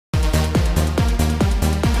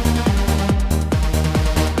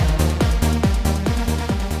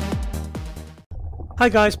Hi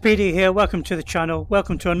guys, PD here, welcome to the channel,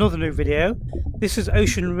 welcome to another new video. This is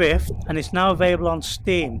Ocean Rift and it's now available on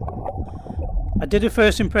Steam. I did a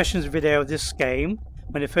first impressions video of this game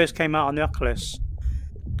when it first came out on the Oculus.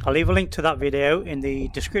 I'll leave a link to that video in the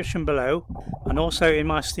description below and also in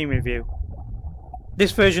my Steam review.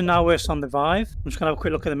 This version now works on the Vive. I'm just going to have a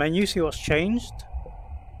quick look at the menu, see what's changed.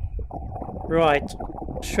 Right,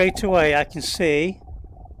 straight away I can see,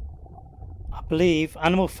 I believe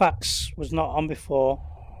Animal Facts was not on before.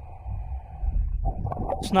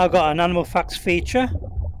 It's now got an Animal Facts feature.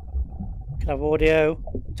 You can have audio,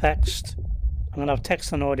 text. I'm going to have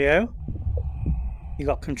text and audio. You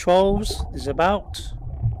got controls, there's about.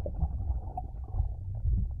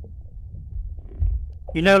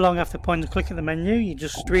 You no longer have to point and click at the menu, you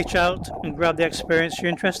just reach out and grab the experience you're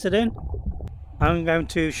interested in. I'm going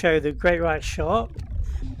to show the great white shark.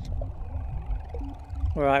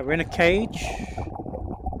 Alright, we're in a cage.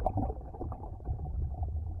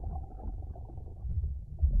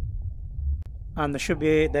 And there should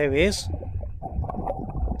be, there he is.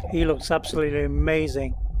 He looks absolutely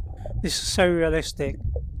amazing. This is so realistic.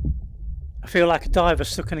 I feel like a diver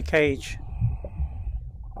stuck in a cage.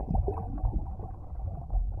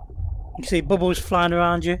 You can see bubbles flying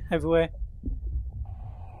around you everywhere.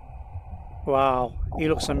 Wow, he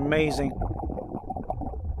looks amazing.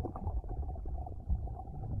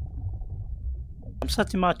 I'm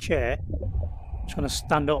sat in my chair. I'm just going to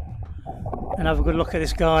stand up and have a good look at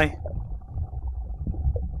this guy.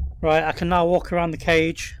 Right, I can now walk around the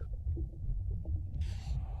cage.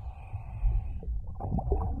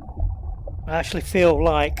 I actually feel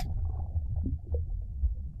like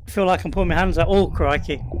I'm putting my hands out. Oh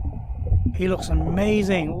crikey, he looks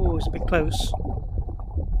amazing. Oh, it's a bit close.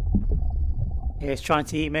 Yeah, he's trying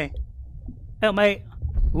to eat me. Help, mate.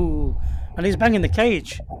 Ooh, and he's banging the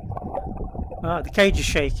cage. Right, the cage is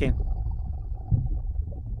shaking.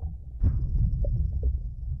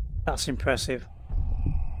 That's impressive.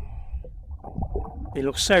 He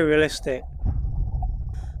looks so realistic.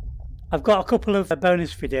 I've got a couple of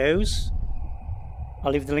bonus videos.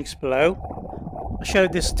 I'll leave the links below. I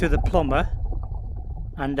showed this to the plumber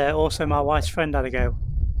and also my wife's friend had a go.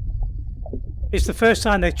 It's the first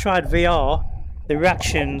time they've tried VR. The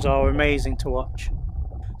reactions are amazing to watch.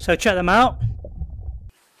 So check them out.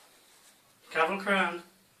 Can I have a look around?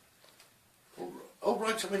 Oh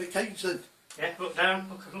right, I'm in a cage then. Yeah, look down,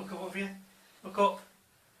 look above you. Look up.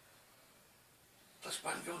 That's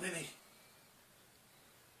bang on, isn't he?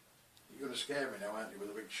 You're going to scare me now, aren't you,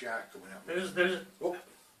 with a big shark coming out? There's... Oh!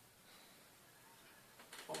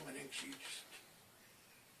 Oh, my she's...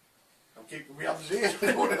 I'm keeping my hands here. I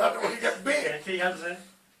don't want to get bit. Yeah, keep your hands in.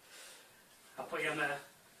 I'll put you on there.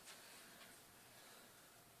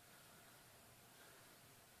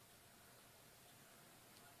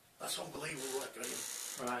 That's unbelievable, that Graham.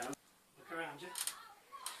 Right, look around you.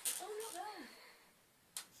 Oh, not there.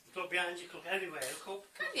 Look behind you, look everywhere, look up.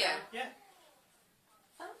 Can you? Yeah.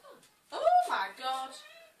 Oh my god.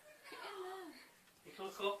 Get in there. You can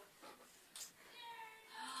look up.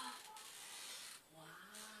 Wow.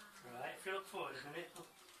 Right, if you look forward a minute, I'll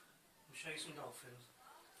show you some dolphins.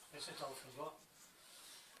 There's some dolphins, what?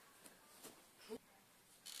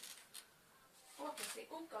 Oh, I can see.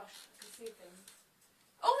 Oh gosh, I can see things.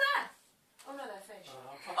 Oh, there! Oh no, they're fish.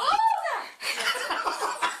 Oh, there!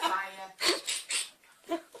 Fire.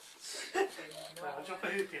 Right, I'll drop a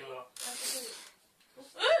hoop in a lot.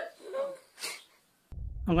 Oh.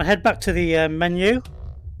 I'm going to head back to the menu.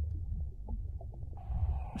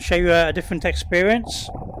 Show you a different experience.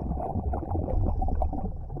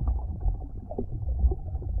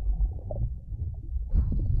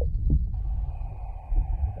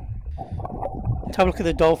 Let's have a look at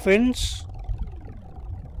the dolphins.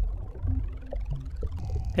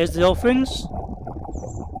 Here's the dolphins.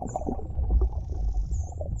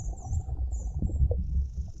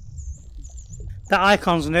 That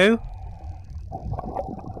icon's new.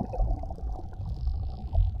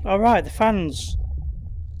 Alright, the fans.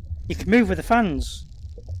 You can move with the fans.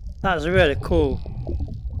 That is really cool.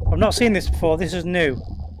 I've not seen this before, this is new.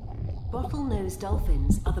 Bottlenose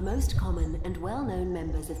dolphins are the most common and well-known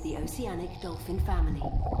members of the oceanic dolphin family.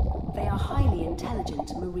 They are highly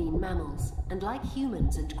intelligent marine mammals, and like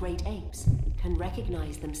humans and great apes, can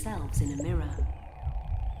recognize themselves in a mirror.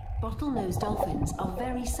 Bottlenose dolphins are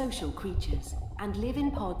very social creatures and live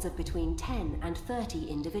in pods of between 10 and 30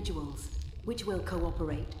 individuals, which will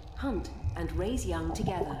cooperate, hunt, and raise young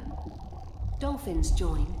together. Dolphins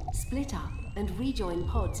join, split up, and rejoin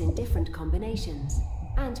pods in different combinations,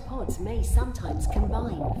 and pods may sometimes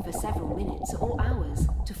combine for several minutes or hours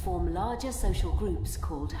to form larger social groups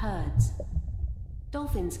called herds.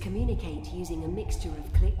 Dolphins communicate using a mixture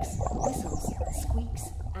of clicks, whistles, squeaks,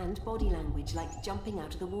 and body language like jumping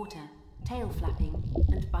out of the water, tail flapping,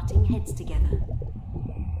 and butting heads together.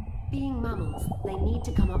 Being mammals, they need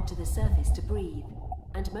to come up to the surface to breathe,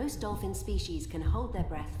 and most dolphin species can hold their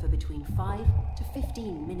breath for between 5 to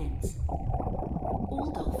 15 minutes. All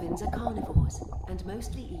dolphins are carnivores and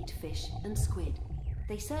mostly eat fish and squid.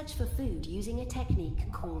 They search for food using a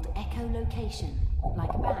technique called echolocation,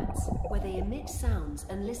 like bats, where they emit sounds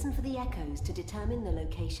and listen for the echoes to determine the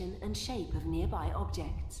location and shape of nearby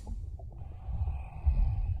objects.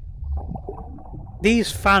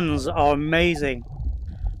 These fans are amazing.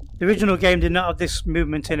 The original game did not have this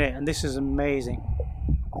movement in it, and this is amazing.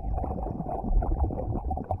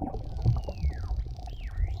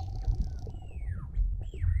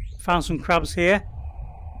 Found some crabs here.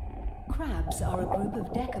 Crabs are a group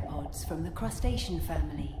of decapods from the crustacean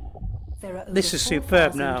family. There are over This is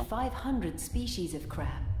superb now. 4,500 species of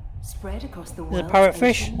crab spread across the There's a world's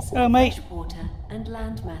parrotfish. oceans, Oh, mate. freshwater, and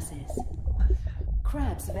land masses.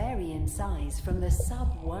 Crabs vary in size from the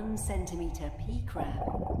sub-1 centimeter pea crab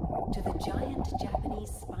to the giant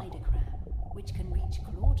Japanese spider crab, which can reach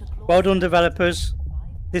claw to claw. Well done, developers.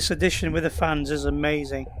 This edition with the fans is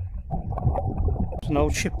amazing. There's an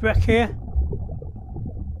old shipwreck here.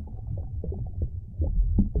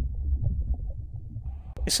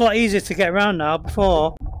 It's a lot easier to get around now.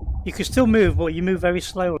 Before, you could still move, but you move very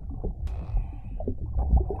slowly.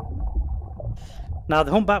 Now,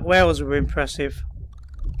 the humpback whales were impressive,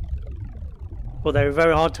 but they were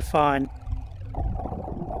very hard to find.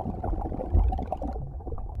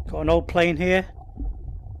 Got an old plane here.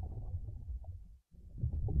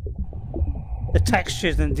 The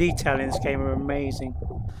textures and detail in this game are amazing.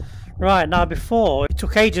 Right, now before, it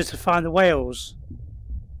took ages to find the whales.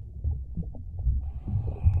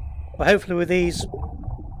 But hopefully with these...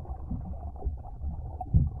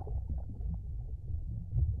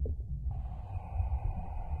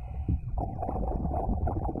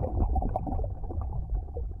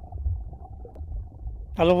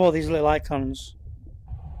 I love all these little icons.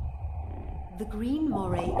 The green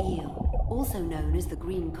moray eel, also known as the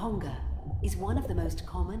green conger, is one of the most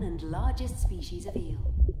common and largest species of eel,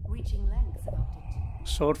 reaching lengths of up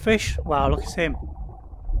to Swordfish? Wow, look at him.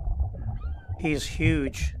 He is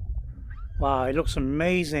huge. Wow, he looks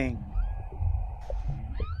amazing.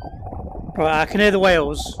 Right, I can hear the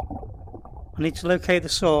whales. I need to locate the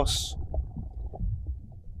source.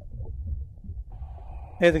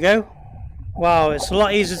 There they go. Wow, it's a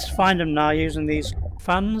lot easier to find them now using these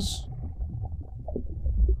fans.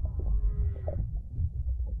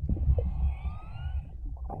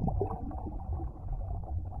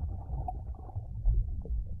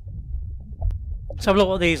 Let's have a look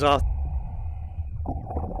what these are.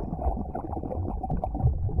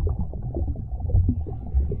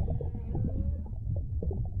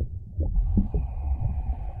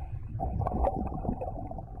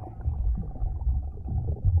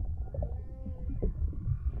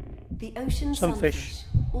 The ocean Sunfish. sunfish,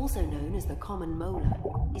 also known as the common molar,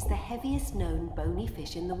 is the heaviest known bony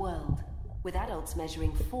fish in the world, with adults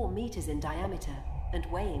measuring 4 meters in diameter and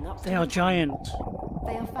weighing up to... They are giant.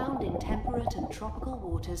 They are found in temperate and tropical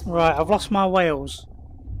waters. Right, I've lost my whales.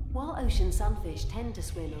 While ocean sunfish tend to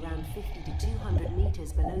swim around 50 to 200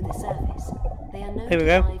 meters below the surface, they are known Here we to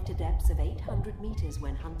go. dive to depths of 800 meters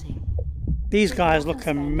when hunting. These guys look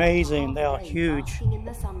amazing. They are huge.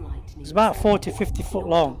 It's about 40 to 50 foot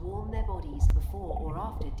long. Warm their bodies before or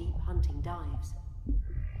after deep hunting dives.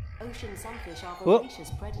 Ocean sunfish are Whoop. voracious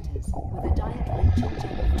predators with a diet rich in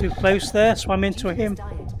jellyfish. Too close there, swam into Due to him. this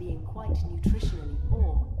diet being quite nutritionally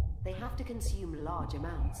poor, they have to consume large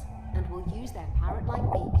amounts and will use their parrot-like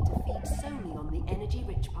beak to feed solely on the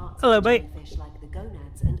energy-rich parts Hello, of the mate. jellyfish like the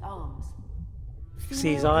gonads and arms.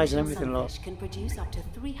 See his Female eyes and ocean everything, look. sunfish can produce up to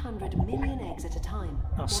 300 million eggs at a time.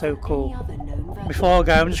 That's more so than cool. any other known vertebrate. Before I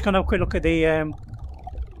go, I'm just going to have a quick look at the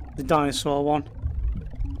dinosaur one.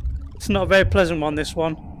 It's not a very pleasant one, this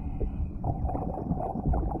one.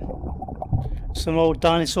 Some old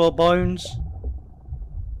dinosaur bones.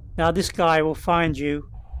 Now this guy will find you,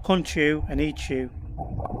 hunt you and eat you.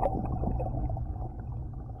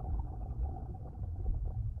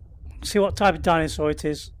 See what type of dinosaur it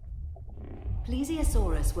is.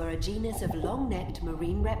 Plesiosaurus were a genus of long-necked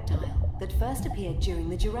marine reptile that first appeared during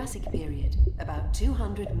the Jurassic period, about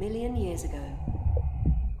 200 million years ago.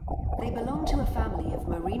 They belong to a family of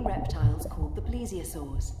marine reptiles called the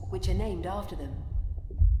plesiosaurs, which are named after them.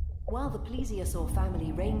 While the plesiosaur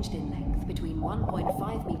family ranged in length between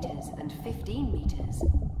 1.5 meters and 15 meters,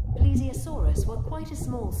 Plesiosaurus were quite a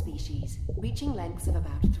small species, reaching lengths of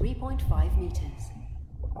about 3.5 meters.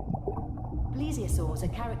 Plesiosaurs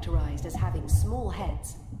are characterized as having small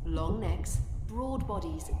heads, long necks, broad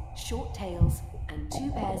bodies, short tails, and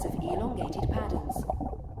 2 pairs of elongated paddles.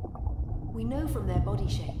 We know from their body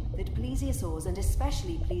shape that plesiosaurs, and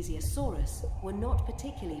especially Plesiosaurus, were not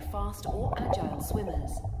particularly fast or agile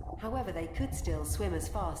swimmers. However, they could still swim as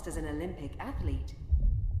fast as an Olympic athlete.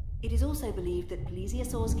 It is also believed that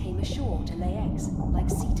plesiosaurs came ashore to lay eggs, like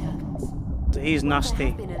sea turtles. He's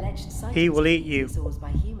nasty. He will eat you.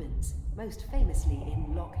 By humans, most famously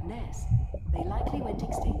in Loch Ness. They likely went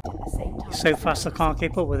extinct at the same time. He's so fast I can't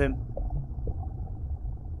keep up with him.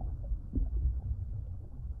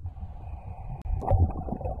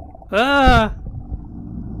 Ah!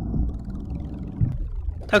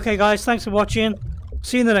 Okay guys, thanks for watching.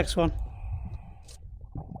 See you in the next one.